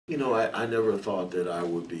You know, I never thought that I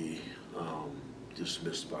would be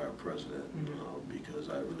dismissed by our president because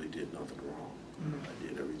I really did nothing wrong. I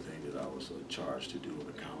did everything that I was charged to do and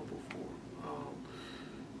accountable for.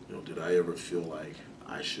 You know, did I ever feel like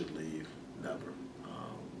I should leave? Never.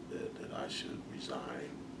 That I should resign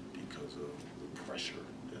because of the pressure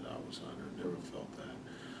that I was under. Never felt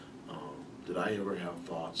that. Did I ever have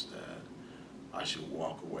thoughts that I should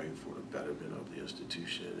walk away for the betterment of the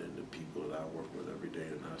institution and the people that I work with every day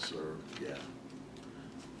and I serve? Yeah.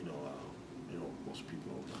 You know, most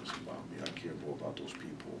people don't know this about me. I care more about those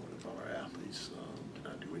people and about our athletes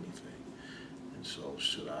than I do anything. And so,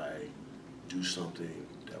 should I do something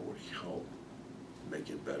that would help make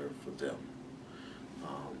it better for them?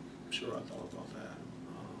 Sure, I thought about that,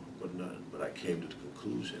 but I came to the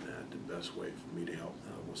conclusion that the best way for me to help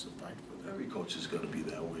them was to fight for them. Every coach is going to be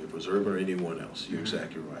that way, if it's Urban or anyone else. You're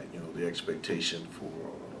exactly right. You know, the expectation for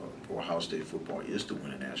Ohio State football is to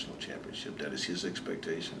win a national championship. That is his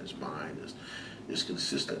expectation. It's mine. It's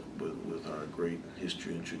consistent with our great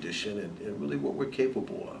history and tradition, and really what we're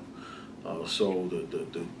capable of. So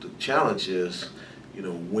the challenge is, you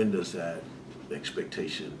know, when does that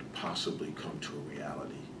expectation possibly come to a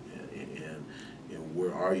reality? And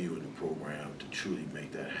where are you in the program to truly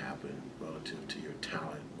make that happen relative to your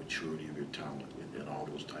talent, maturity of your talent, and all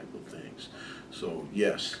those type of things? So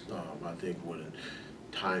yes, I think when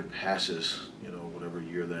time passes, you know, whatever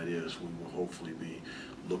year that is, we will hopefully be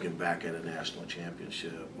looking back at a national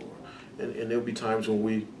championship, and there'll be times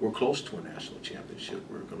when we're close to a national championship.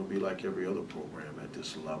 We're going to be like every other program at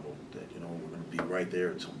this level, that, you know, we're going to be right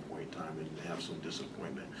there at some point in time and have some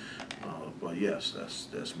disappointment. But yes,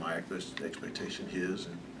 that's my expectation, his,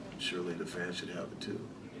 and surely the fans should have it too.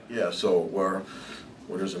 Yeah, so where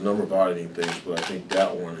there's a number of auditing things, but I think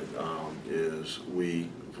that one is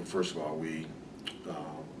first of all, we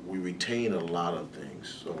retain a lot of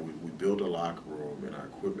things. So we build a locker room in our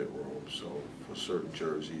equipment room, so for certain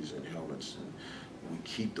jerseys and helmets, and we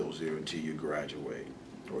keep those there until you graduate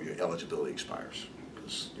or your eligibility expires,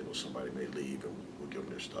 because, you know, somebody may leave and we'll give them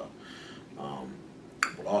their stuff.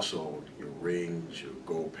 But also your rings, your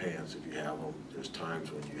gold pants, if you have them, there's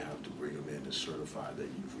times when you have to bring them in and certify that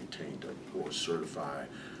you've retained them, or certify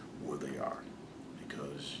where they are,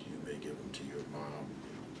 because you may give them to your mom.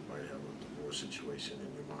 You might have a divorce situation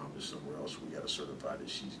and your mom is somewhere else. We got to certify that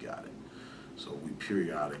she's got it. So we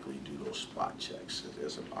periodically do those spot checks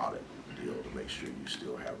as an audit deal to make sure you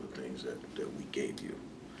still have the things that we gave you.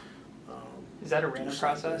 Is that a random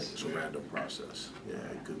process? It's a random process. Yeah,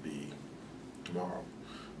 it could be tomorrow.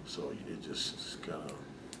 So it just kind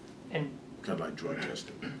of like drug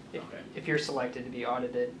testing. If you're selected to be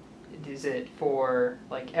audited, is it for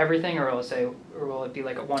like everything, or will it be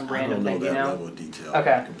like a one random thing? I don't know that level of detail.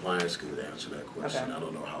 Okay. Compliance could answer that question. Okay. I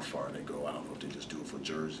don't know how far they go. I don't know if they just do it for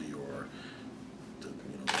jersey or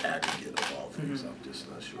the aggregate of all things. I'm just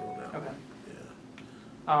not sure on that. Okay.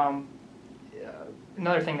 Yeah.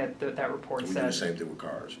 Another thing that report We said. do the same thing with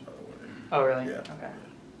cars, by the way. Oh really? Yeah. Okay. Yeah.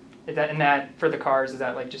 Is that for the cars? Is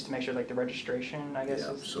that like just to make sure like the registration? I guess.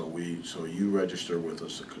 Yeah. So you register with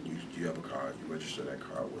us. You have a car. You register that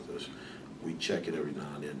car with us. We check it every now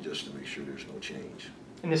and then just to make sure there's no change.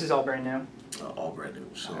 And this is all brand new? All brand new.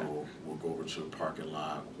 So Okay. we'll go over to the parking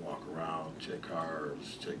lot, walk around, check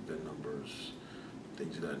cars, check VIN numbers,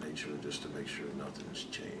 things of that nature, just to make sure nothing's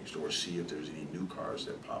changed, or see if there's any new cars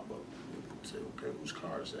that pop up. We'll say, okay, whose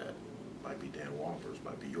car is that? Might be Dan Walper's,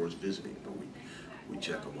 might be yours visiting, but we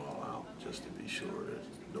check them all out just to be sure that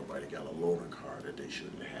nobody got a loaner car that they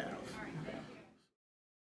shouldn't have. Okay.